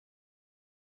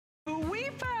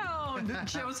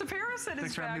Joseph Harrison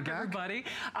is back, everybody.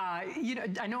 You know,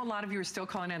 I know a lot of you are still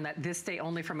calling in that this day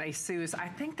only from ASUS. I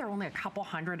think there are only a couple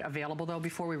hundred available, though,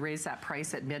 before we raise that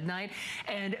price at midnight.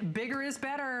 And bigger is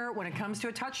better when it comes to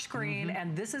a touchscreen.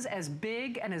 And this is as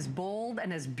big and as bold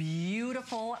and as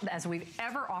beautiful as we've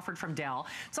ever offered from Dell.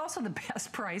 It's also the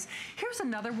best price. Here's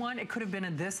another one. It could have been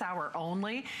in this hour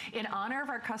only. In honor of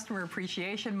our Customer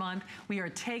Appreciation Month, we are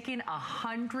taking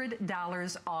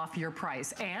 $100 off your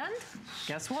price. And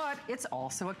guess what? It's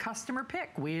also a customer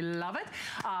pick. We love it.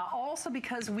 Also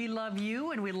because we love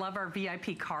you and we love our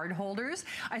VIP card holders.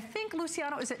 I think,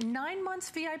 Luciano, is it 9 months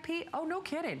VIP? Oh, no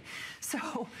kidding.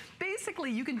 So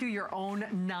basically, you can do your own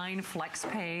 9 flex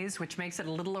pays, which makes it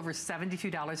a little over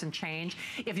 $72 and change.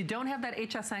 If you don't have that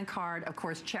HSN card, of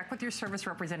course, check with your service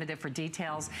representative for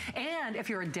details. And if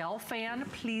you're a Dell fan,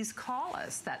 please call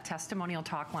us. That testimonial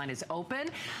talk line is open.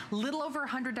 Little over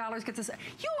 $100 gets us.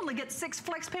 You only get 6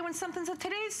 flex pay when something's a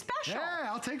today's special. Yeah,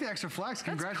 I'll take the extra flex.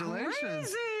 Congratulations. That's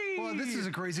crazy. Well, this is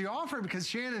a crazy offer because,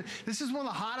 Shannon, this is one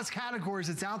of the hottest categories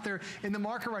that's out there in the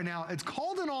market right now. It's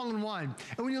called an all-in-one.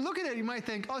 And when you look at it, you might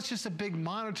think, oh, it's just a big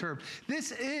monitor.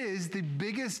 This is the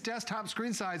biggest desktop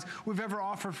screen size we've ever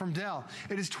offered from Dell.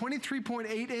 It is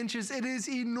 23.8 inches. It is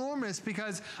enormous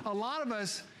because a lot of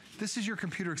us, this is your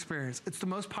computer experience. It's the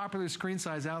most popular screen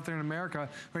size out there in America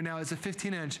right now. It's a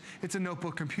 15-inch. It's a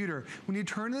notebook computer. When you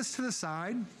turn this to the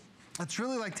side, it's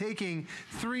really like taking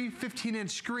 3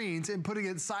 15-inch screens and putting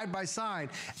it side by side.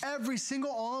 Every single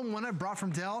all-in-one I brought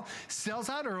from Dell sells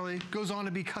out early, goes on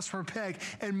to be customer pick,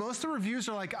 and most of the reviews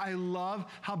are like, I love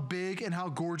how big and how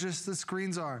gorgeous the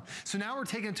screens are. So now we're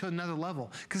taking it to another level,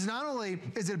 because not only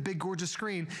is it a big, gorgeous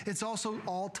screen, it's also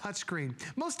all touchscreen.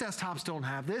 Most desktops don't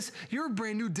have this. Your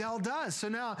brand new Dell does. So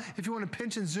now, if you want to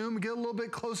pinch and zoom and get a little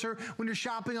bit closer when you're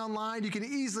shopping online, you can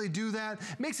easily do that.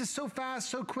 Makes it so fast,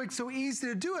 so quick, so easy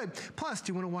to do it. Plus,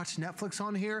 do you want to watch Netflix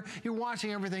on here? You're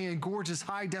watching everything in gorgeous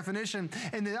high definition.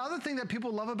 And the other thing that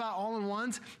people love about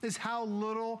all-in-ones is how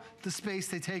little the space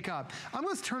they take up. I'm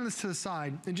going to turn this to the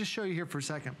side and just show you here for a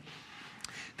second.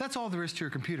 That's all there is to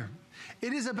your computer.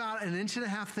 It is about 1.5 inches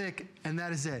thick, and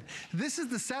that is it. This is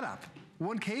the setup.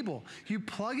 One cable. You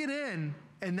plug it in,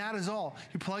 and that is all.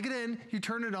 You plug it in, you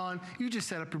turn it on, you just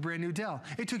set up your brand new Dell.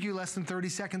 It took you less than 30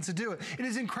 seconds to do it. It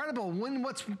is incredible when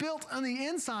what's built on the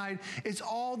inside is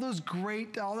all that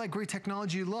great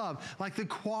technology you love, like the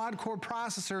quad-core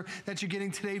processor that you're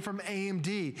getting today from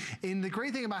AMD. And the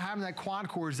great thing about having that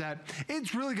quad-core is that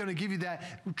it's really gonna give you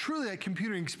truly that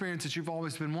computing experience that you've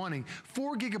always been wanting.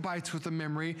 4 gigabytes worth of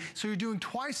memory, so you're doing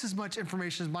twice as much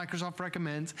information as Microsoft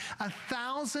recommends.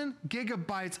 1,000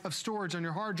 gigabytes of storage on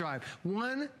your hard drive.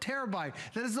 1 terabyte.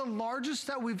 That is the largest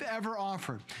that we've ever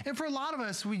offered. And for a lot of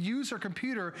us, we use our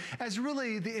computer as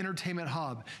really the entertainment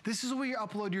hub. This is where you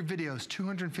upload your videos,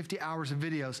 250 hours of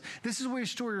videos. This is where you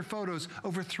store your photos,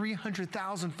 over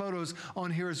 300,000 photos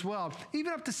on here as well.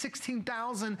 Even up to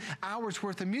 16,000 hours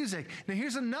worth of music. Now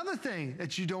here's another thing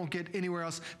that you don't get anywhere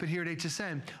else but here at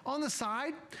HSN. On the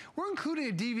side, we're including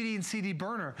a DVD and CD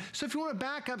burner. So if you want to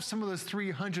back up some of those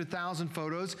 300,000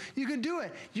 photos, you can do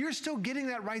it. You're still getting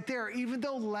that right there, even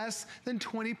though less than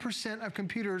 20% of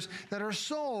computers that are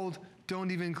sold don't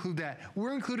even include that.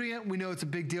 We're including it. We know it's a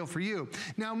big deal for you.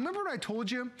 Now, remember what I told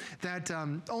you that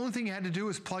the only thing you had to do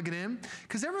was plug it in?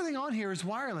 Because everything on here is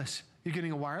wireless. You're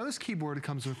getting a wireless keyboard that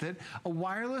comes with it, a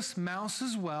wireless mouse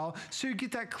as well, so you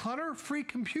get that clutter-free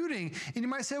computing. And you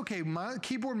might say, okay, my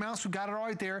keyboard, mouse, we got it all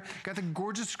right there, got the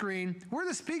gorgeous screen. Where are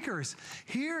the speakers?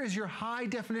 Here is your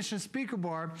high-definition speaker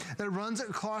bar that runs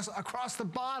across the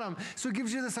bottom, so it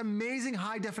gives you this amazing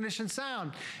high-definition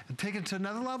sound. And take it to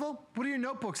another level, what do your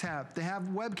notebooks have? They have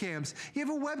webcams. You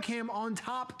have a webcam on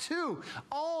top, too.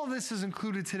 All of this is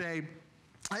included today.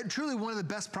 Truly one of the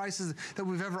best prices that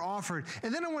we've ever offered.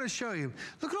 And then I want to show you,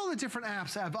 look at all the different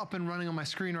apps I have up and running on my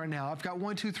screen right now. I've got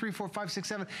 1, 2, 3, 4, 5, 6,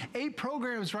 7, 8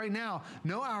 programs right now.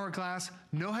 No hourglass,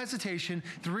 no hesitation.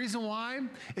 The reason why,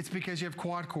 it's because you have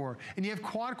QuadCore. And you have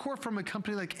QuadCore from a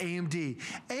company like AMD.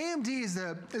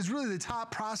 AMD is really the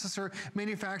top processor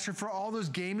manufacturer for all those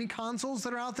gaming consoles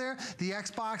that are out there, the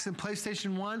Xbox and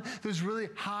PlayStation 1, those really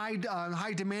high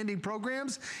demanding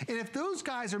programs. And if those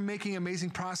guys are making amazing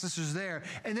processors there,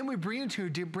 and then we bring it to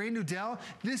a brand new Dell,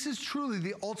 this is truly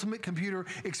the ultimate computer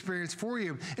experience for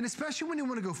you. And especially when you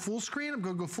want to go full screen, I'm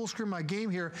going to go full screen my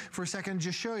game here for a second and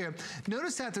just show you.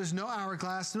 Notice that there's no hourglass.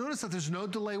 glass. Notice that there's no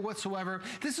delay whatsoever.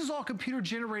 This is all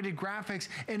computer-generated graphics,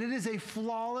 and it is a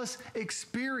flawless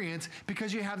experience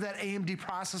because you have that AMD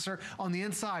processor on the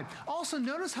inside. Also,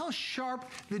 notice how sharp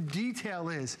the detail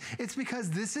is. It's because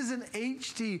this is an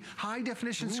HD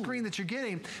high-definition screen that you're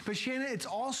getting, but Shannon, it's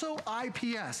also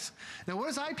IPS. Now,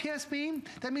 what does IPS mean?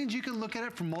 That means you can look at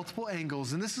it from multiple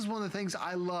angles, and this is one of the things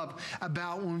I love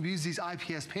about when we use these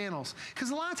IPS panels, because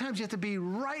a lot of times you have to be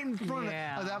right in front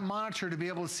of that monitor to be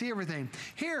able to see everything.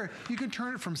 Here, you can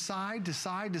turn it from side to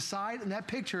side to side, and that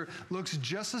picture looks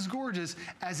just as gorgeous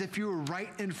as if you were right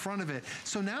in front of it.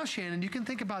 So now, Shannon, you can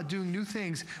think about doing new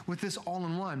things with this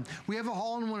all-in-one. We have an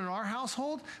all-in-one in our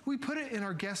household. We put it in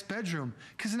our guest bedroom,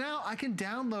 because now I can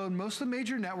download most of the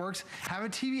major networks, have a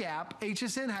TV app.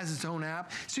 HSN has its own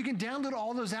app, so you can download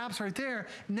all those apps right there.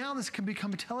 Now this can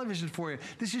become a television for you.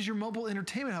 This is your mobile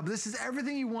entertainment hub. This is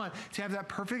everything you want to have that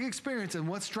perfect experience. And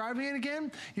what's driving it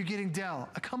again? You're getting Dell,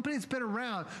 a company that's been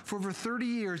around for over 30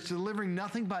 years, delivering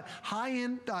nothing but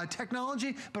high-end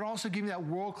technology, but also giving that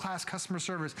world-class customer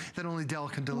service that only Dell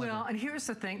can deliver. Well, and here's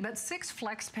the thing, that 6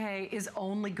 Flex Pay is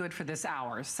only good for this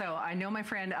hour. So I know my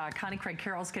friend Connie Craig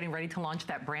Carroll's getting ready to launch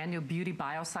that brand new Beauty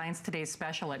Bioscience Today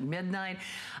special at midnight.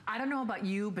 I don't know about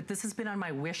you, but this has been on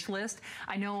my wish list.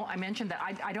 I know I mentioned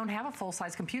that I don't have a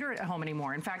full-size computer at home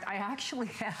anymore. In fact, I actually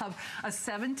have a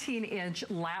 17-inch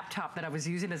laptop that I was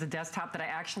using as a desktop that I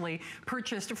actually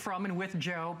purchased from and with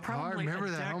Joe probably I remember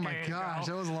that. Oh my gosh,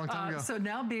 that was a long time ago. So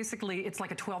now basically it's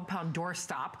like a 12-pound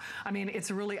doorstop. I mean,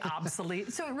 it's really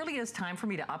obsolete. So it really is time for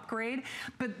me to upgrade.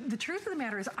 But the truth of the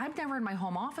matter is I'm never in my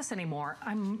home office anymore.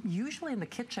 I'm usually in the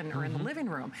kitchen or in the living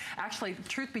room. Actually,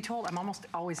 truth be told, I'm almost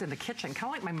always in the kitchen,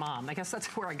 kind of like my mom. I guess that's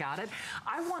where I got it.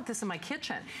 I want this in my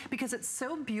kitchen because it's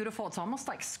so beautiful. It's almost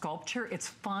like sculpture. It's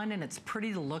fun and it's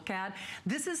pretty to look at.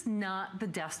 This is not the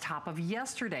desktop of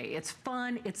yesterday. It's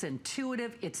fun, it's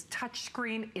intuitive, it's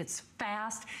touchscreen, it's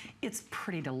fast, it's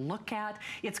pretty to look at.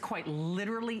 It's quite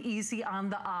literally easy on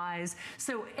the eyes.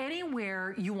 So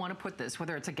anywhere you want to put this,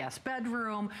 whether it's a guest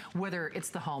bedroom, whether it's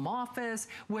the home office,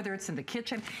 whether it's in the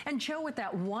kitchen. And Joe, with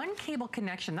that one cable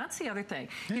connection, that's the other thing.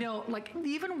 You know, like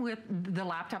even with the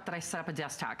laptop that I set up a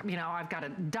desktop, you know, I've got a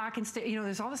docking station, you know,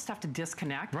 there's all this stuff to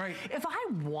disconnect. Right. If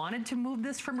I wanted to move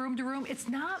this from room to room, it's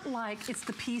not like it's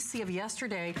the PC of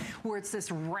yesterday where it's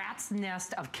this rat's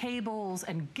nest of cables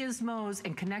and gizmos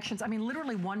and connections. I mean,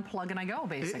 literally one plug and I go,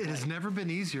 basically. It has never been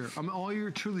easier. I mean, all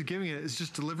you're truly giving it is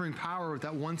just delivering power with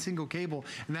that one single cable,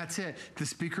 and that's it. The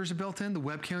speakers are built in, the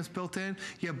webcam's built in,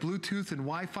 you have Bluetooth and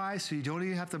Wi-Fi, so you don't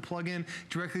even have to plug in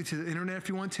directly to the internet if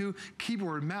you want to.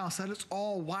 Keyboard, mouse, that is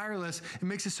all wireless. It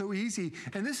makes it so easy.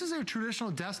 And this is a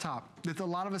traditional desktop that a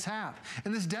lot of us have.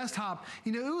 And this desktop,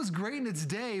 you know, it was great in its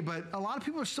day, but a lot of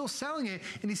people are still selling it.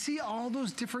 And you see all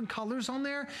those different colors on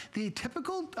there. The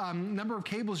typical number of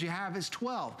cables you have is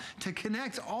 12. To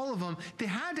connect all of them, they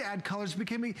had to add colors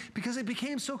because it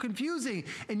became so confusing.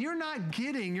 And you're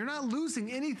not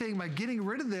losing anything by getting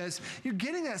rid of this. You're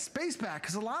getting that space back.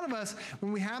 Because a lot of us,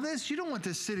 when we have this, you don't want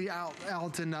this sitting out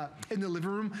in the living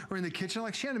room or in the kitchen.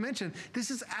 Like Shannon mentioned,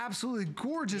 this is absolutely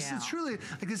gorgeous. Yeah. It's truly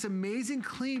like this amazing,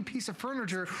 clean piece of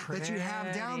furniture that you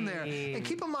have down there. And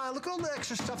keep in mind, look at all the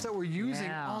extra stuff that we're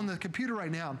using on the computer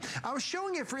right now. I was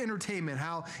showing it for entertainment,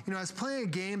 how, you know, I was playing a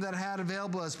game that I had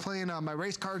available. I was playing my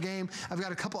race car game. I've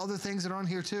got a couple other things that are on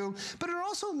here too. But it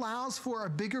also allows for a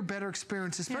bigger, better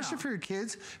experience, especially for your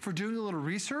kids, for doing a little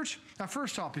research. Now,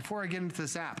 first off, before I get into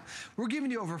this app, we're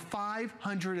giving you over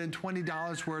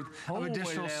 $520 worth of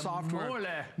additional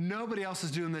software. Nobody else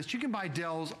is doing this. You can buy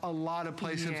Dells a lot of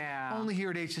places. Only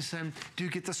here at HSN do you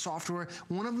get the software.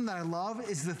 One of them that I love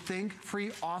is the Think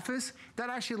Free Office. That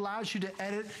actually allows you to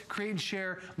edit, create, and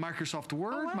share Microsoft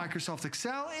Word, Microsoft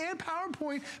Excel, and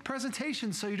PowerPoint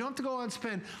presentations. So you don't have to go out and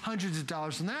spend hundreds of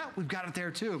dollars on that. We've got it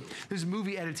there too. There's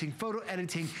movie editing, photo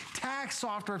editing, tax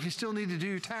software if you still need to do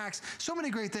your tax. So many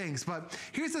great things. But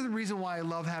here's the reason why I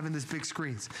love having these big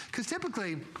screens. Because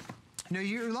typically, you know,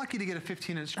 you're lucky to get a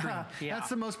 15-inch screen. That's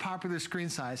the most popular screen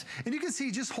size. And you can see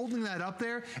just holding that up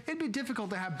there, it'd be difficult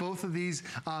to have both of these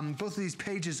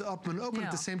pages up and open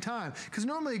at the same time. Because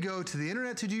normally you go to the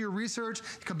internet to do your research,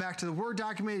 you come back to the Word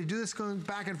document, you do this going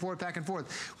back and forth, back and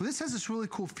forth. Well, this has this really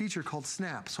cool feature called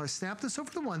Snap. So I snap this over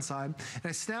to one side, and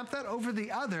I snap that over the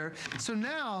other. So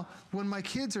now, when my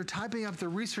kids are typing up their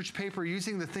research paper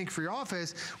using the Think Free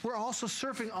Office, we're also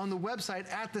surfing on the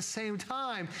website at the same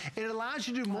time. It allows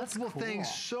you to do multiple thing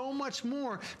so much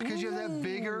more because you have that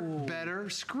bigger, better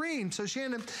screen. So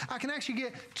Shannon, I can actually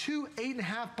get two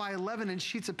 8.5 by 11-inch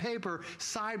sheets of paper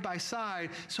side by side,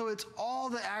 so it's all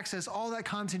the access, all that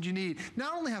content you need.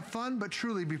 Not only have fun, but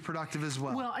truly be productive as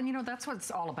well. Well, and you know, that's what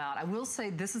it's all about. I will say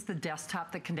this is the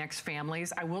desktop that connects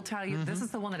families. I will tell you, this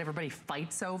is the one that everybody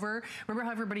fights over. Remember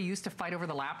how everybody used to fight over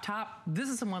the laptop? This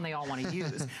is the one they all want to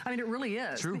use. I mean, it really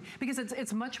is. True. Because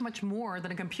it's much, much more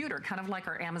than a computer. Kind of like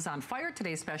our Amazon Fire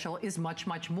Today special is much,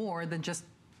 much more than just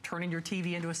turning your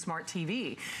TV into a smart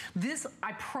TV. This,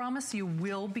 I promise you,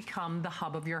 will become the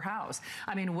hub of your house.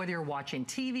 I mean, whether you're watching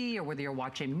TV or whether you're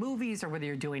watching movies or whether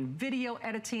you're doing video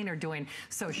editing or doing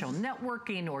social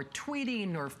networking or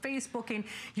tweeting or Facebooking,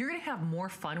 you're gonna have more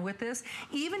fun with this.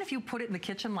 Even if you put it in the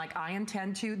kitchen like I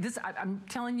intend to, I'm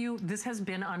telling you, this has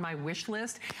been on my wish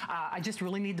list. I just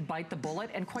really need to bite the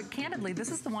bullet. And quite candidly, this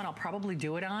is the one I'll probably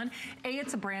do it on. A,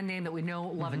 it's a brand name that we know,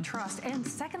 love, and trust. And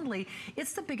secondly,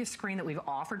 it's the biggest screen that we've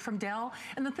offered from Dell.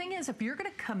 And the thing is, if you're gonna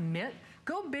commit,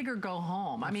 go big or go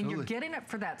home. I mean, you're getting it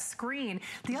for that screen.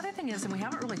 The other thing is, and we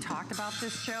haven't really talked about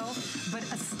this, Joe, but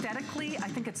aesthetically, I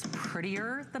think it's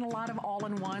prettier than a lot of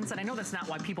all-in-ones. And I know that's not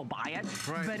why people buy it,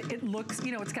 but it looks,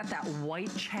 you know, it's got that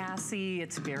white chassis.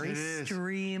 It's very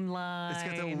streamlined.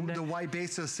 It's got the white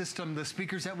base of the system, the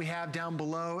speakers that we have down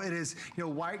below. It is, you know,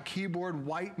 white keyboard,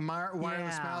 white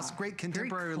wireless mouse, great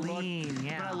contemporary look.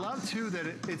 But I love, too, that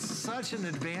it's such an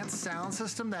advanced sound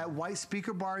system, that white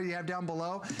speaker bar you have down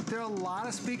below. There are a lot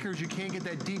of speakers you can't get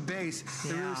that deep bass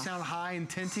that really sound high and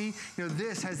tinty. You know,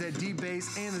 this has that deep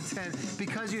bass and the 10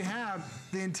 because you have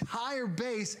the entire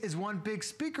bass is one big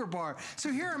speaker bar.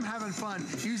 So here I'm having fun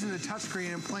using the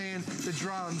touchscreen and playing the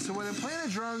drums. So whether I'm playing the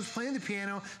drums, playing the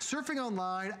piano, surfing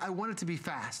online, I want it to be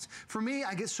fast. For me,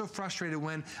 I get so frustrated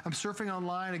when I'm surfing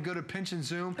online and go to pinch and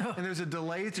zoom and there's a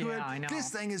delay to it. I know. This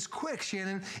thing is quick,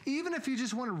 Shannon. Even if you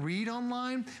just want to read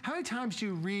online, how many times do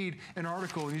you read an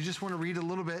article and you just want to read a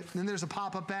little bit, and then there's a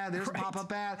pop-up ad, there's a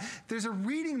pop-up ad. There's a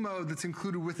reading mode that's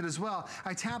included with it as well.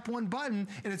 I tap one button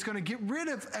and it's going to get rid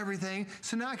of everything,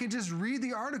 so now I can just read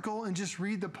the article and just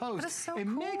read the post. That is so it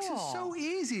cool. makes it so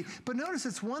easy. But notice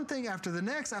it's one thing after the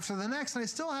next, and I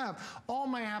still have all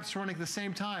my apps running at the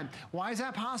same time. Why is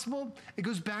that possible? It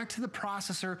goes back to the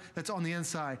processor that's on the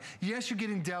inside. Yes, you're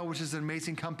getting Dell, which is an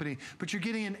amazing company, but you're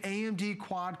getting an AMD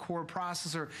quad-core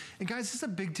processor. And guys, this is a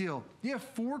big deal. You have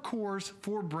 4 cores,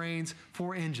 4 brains,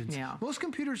 4 engines. Most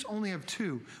computers only have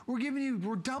 2.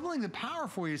 We're doubling the power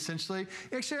for you, essentially.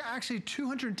 Actually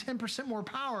 210% more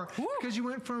power because you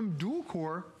went from dual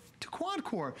core to quad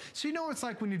core. So you know what it's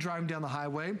like when you're driving down the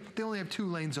highway. They only have 2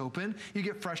 lanes open. You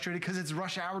get frustrated because it's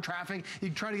rush hour traffic. You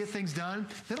try to get things done.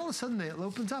 Then all of a sudden it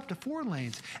opens up to 4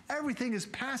 lanes. Everything is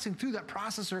passing through that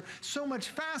processor so much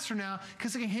faster now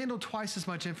because it can handle twice as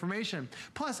much information.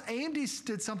 Plus, AMD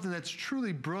did something that's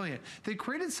truly brilliant. They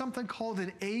created something called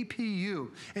an APU,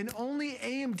 and only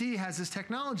AMD has this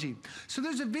technology. So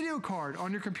there's a video card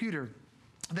on your computer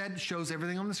that shows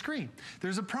everything on the screen.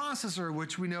 There's a processor,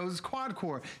 which we know is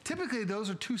quad-core. Typically, those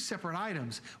are 2 separate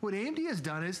items. What AMD has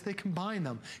done is they combine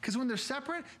them. Because when they're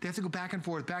separate, they have to go back and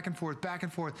forth, back and forth, back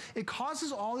and forth. It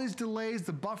causes all these delays,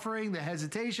 the buffering, the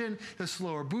hesitation, the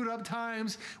slower boot up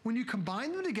times. When you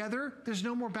combine them together, there's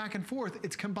no more back and forth.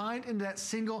 It's combined into that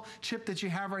single chip that you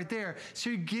have right there. So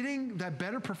you're getting that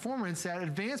better performance, that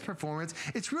advanced performance.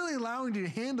 It's really allowing you to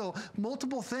handle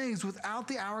multiple things without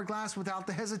the hourglass, without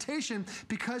the hesitation,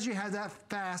 because you have that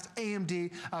fast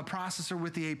AMD processor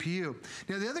with the APU.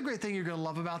 Now, the other great thing you're going to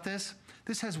love about this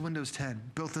has Windows 10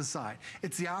 built inside.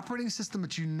 It's the operating system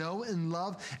that you know and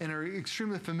love and are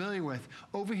extremely familiar with.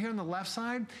 Over here on the left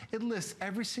side, it lists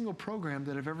every single program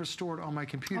that I've ever stored on my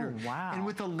computer. Oh, wow. And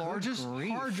with the largest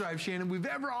hard drive, Shannon, we've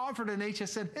ever offered in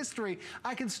HSN history,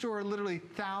 I can store literally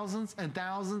thousands and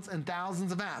thousands and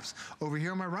thousands of apps. Over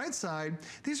here on my right side,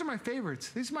 these are my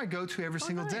favorites. These are my go-to every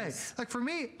single day. Like for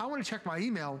me, I want to check my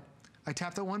email. I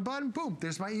tap that one button, boom,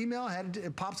 there's my email.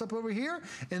 It pops up over here,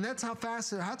 and that's how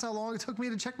fast, that's how long it took me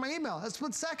to check my email. That's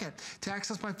 1 second. To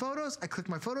access my photos, I click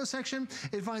my photo section.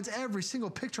 It finds every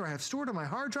single picture I have stored on my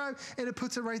hard drive, and it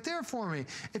puts it right there for me.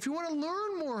 If you want to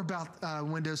learn more about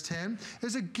Windows 10,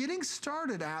 there's a Getting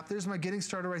Started app. There's my Getting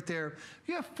Started right there.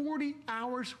 You have 40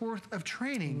 hours worth of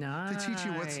training to teach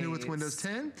you what's new with Windows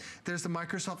 10. There's the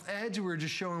Microsoft Edge. We're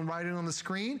just showing right in on the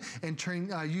screen and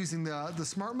using the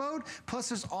smart mode. Plus,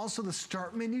 there's also the the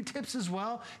start menu tips as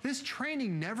well. This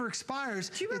training never expires.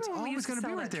 Do you remember it's when we always used to going to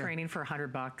be sell right that there. training for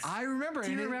 $100? I remember.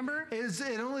 Do you remember?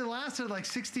 It only lasted like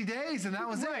 60 days, and that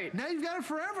was it. Now you've got it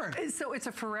forever. So it's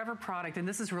a forever product, and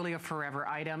this is really a forever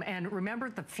item. And remember,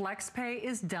 the Flex Pay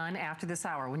is done after this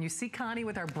hour. When you see Connie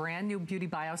with our brand new Beauty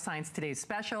Bioscience Today's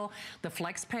Special, the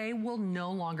Flex Pay will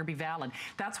no longer be valid.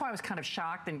 That's why I was kind of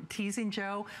shocked and teasing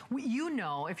Joe. You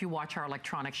know, if you watch our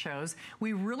electronic shows,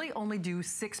 we really only do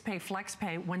 6-pay Flex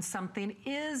Pay when something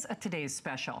is a Today's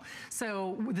Special.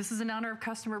 So this is in honor of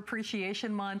Customer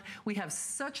Appreciation Month. We have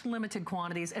such limited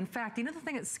quantities. In fact, you know the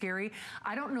thing that's scary?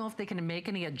 I don't know if they can make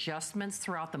any adjustments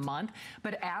throughout the month,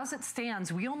 but as it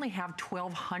stands, we only have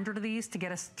 1,200 of these to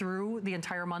get us through the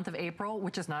entire month of April,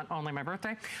 which is not only my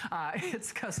birthday,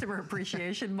 it's Customer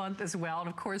Appreciation Month as well. And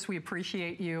of course, we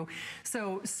appreciate you.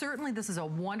 So certainly this is a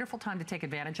wonderful time to take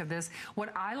advantage of this.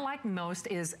 What I like most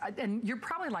is, and you're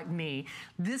probably like me,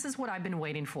 this is what I've been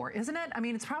waiting for, isn't it? I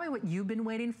mean, it's probably what you've been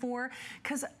waiting for,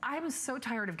 because I'm so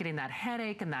tired of getting that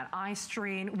headache and that eye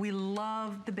strain. We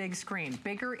love the big screen.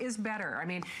 Bigger is better. I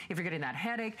mean, if you're getting that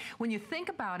headache, when you think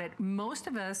about it, most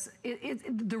of us,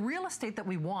 the real estate that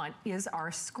we want is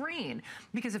our screen.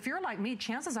 Because if you're like me,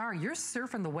 chances are you're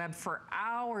surfing the web for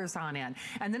hours on end.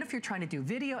 And then if you're trying to do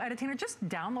video editing or just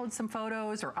download some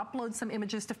photos or upload some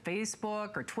images to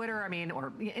Facebook or Twitter, I mean,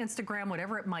 or Instagram,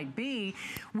 whatever it might be,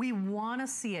 we want to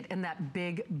see it in that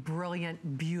big,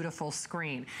 brilliant, beautiful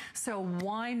screen. So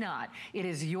why not? It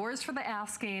is yours for the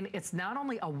asking. It's not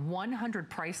only a $100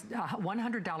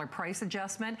 price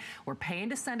adjustment. We're paying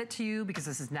to send it to you because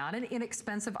this is not an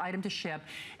inexpensive item to ship.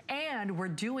 And we're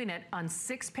doing it on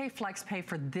 6-pay Flex Pay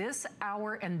for this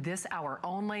hour and this hour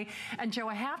only. And Joe,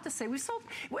 I have to say, we sold,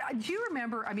 do you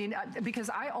remember, I mean, because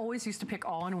I always used to pick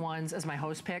all-in-ones as my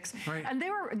host picks. Right. And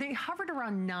they hovered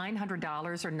around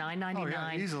 $900 or $999 oh,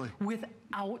 yeah, easily.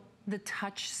 Without the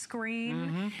touch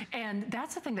screen. And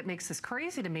that's the thing that makes this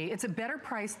crazy to me. It's a better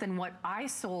price than what I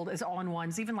sold as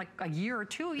all-in-ones even like a year or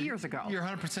 2 years ago. You're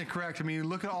 100% correct. I mean,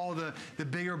 look at all the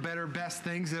bigger, better, best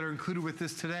things that are included with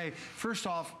this today. First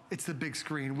off, it's the big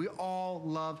screen. We all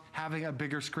love having a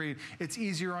bigger screen. It's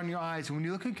easier on your eyes. And when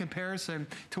you look in comparison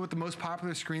to what the most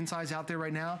popular screen size out there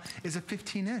right now is a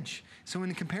 15-inch. So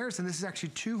in comparison, this is actually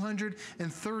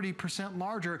 230%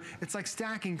 larger. It's like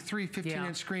stacking 3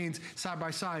 15-inch screens side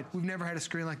by side. We've never had a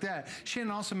screen like that.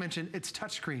 Shannon also mentioned it's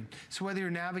touchscreen. So whether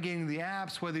you're navigating the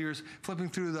apps, whether you're flipping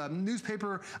through the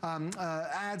newspaper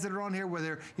ads that are on here,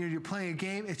 whether you're playing a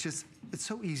game, it's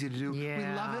so easy to do. Yeah. We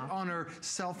love it on our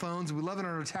cell phones. We love it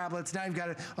on our tablets. Now you've got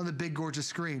it on the big, gorgeous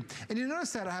screen. And you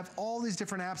notice that I have all these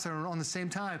different apps that are on the same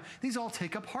time. These all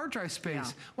take up hard drive space.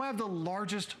 Yeah. Well, I have the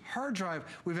largest hard drive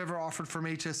we've ever offered from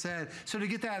HSN. So to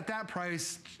get that at that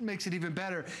price makes it even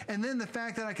better. And then the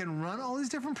fact that I can run all these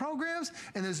different programs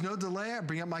and there's no delay. I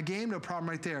bring up my game, no problem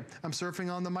right there. I'm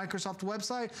surfing on the Microsoft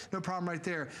website, no problem right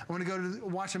there. I want to go to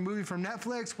watch a movie from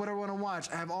Netflix, what do I want to watch?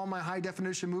 I have all my high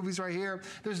definition movies right here.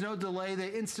 There's no delay. They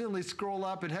instantly scroll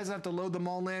up. It doesn't have to load them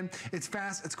all in. It's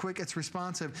fast, it's quick, it's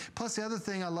responsive. Plus the other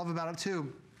thing I love about it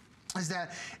too is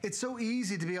that it's so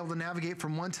easy to be able to navigate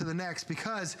from one to the next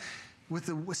because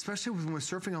especially when we're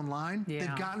surfing online,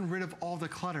 they've gotten rid of all the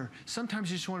clutter. Sometimes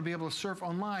you just want to be able to surf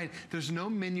online. There's no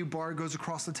menu bar, it goes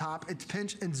across the top. It's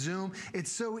pinch and zoom.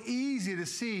 It's so easy to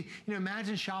see.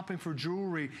 Imagine shopping for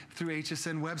jewelry through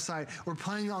HSN website or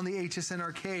playing on the HSN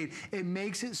arcade. It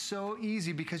makes it so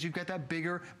easy because you've got that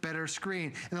bigger, better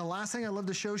screen. And the last thing I love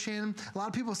to show, Shannon, a lot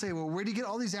of people say, well, where do you get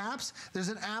all these apps? There's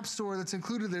an app store that's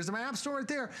included. There's an app store right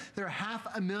there. There are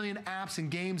 500,000 apps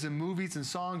and games and movies and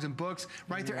songs and books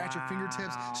right there at your fingertips.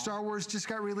 Star Wars just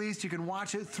got released. You can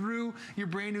watch it through your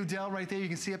brand new Dell right there. You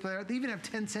can see up there. They even have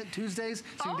 10-cent Tuesdays,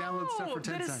 so you can download stuff for 10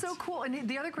 cents. That is so cool. And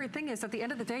the other great thing is at the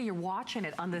end of the day, you're watching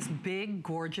it on this big,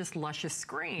 gorgeous, luscious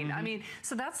screen. I mean,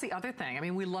 so that's the other thing. I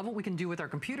mean, we love what we can do with our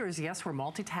computers. Yes, we're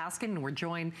multitasking and we're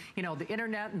enjoying, the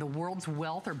internet and the world's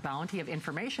wealth or bounty of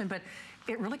information, but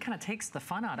it really kind of takes the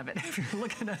fun out of it. If you're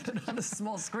looking at it on a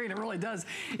small screen, it really does.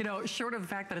 Short of the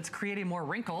fact that it's creating more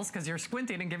wrinkles because you're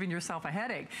squinting and giving yourself a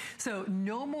headache. So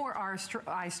no more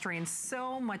eye strain,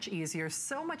 so much easier,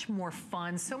 so much more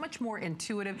fun, so much more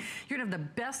intuitive. You're gonna have the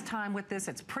best time with this.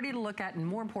 It's pretty to look at, and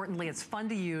more importantly, it's fun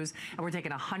to use, and we're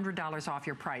taking $100 off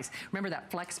your price. Remember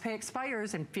that Flex Pay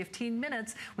expires in 15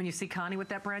 minutes when you see Connie with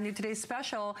that brand new Today's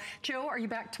Special. Joe, are you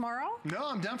back tomorrow? No,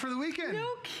 I'm done for the weekend. No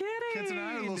kidding. Kids and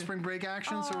I had a little spring break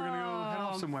action, so we're gonna go head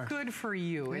off somewhere. Good for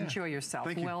you. Yeah. Enjoy yourself.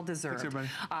 Thank you. Well deserved. Thanks, everybody.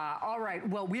 All right.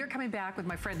 Well, we are coming back with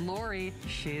my friend Lori.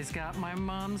 She's got my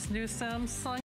mom's new Samsung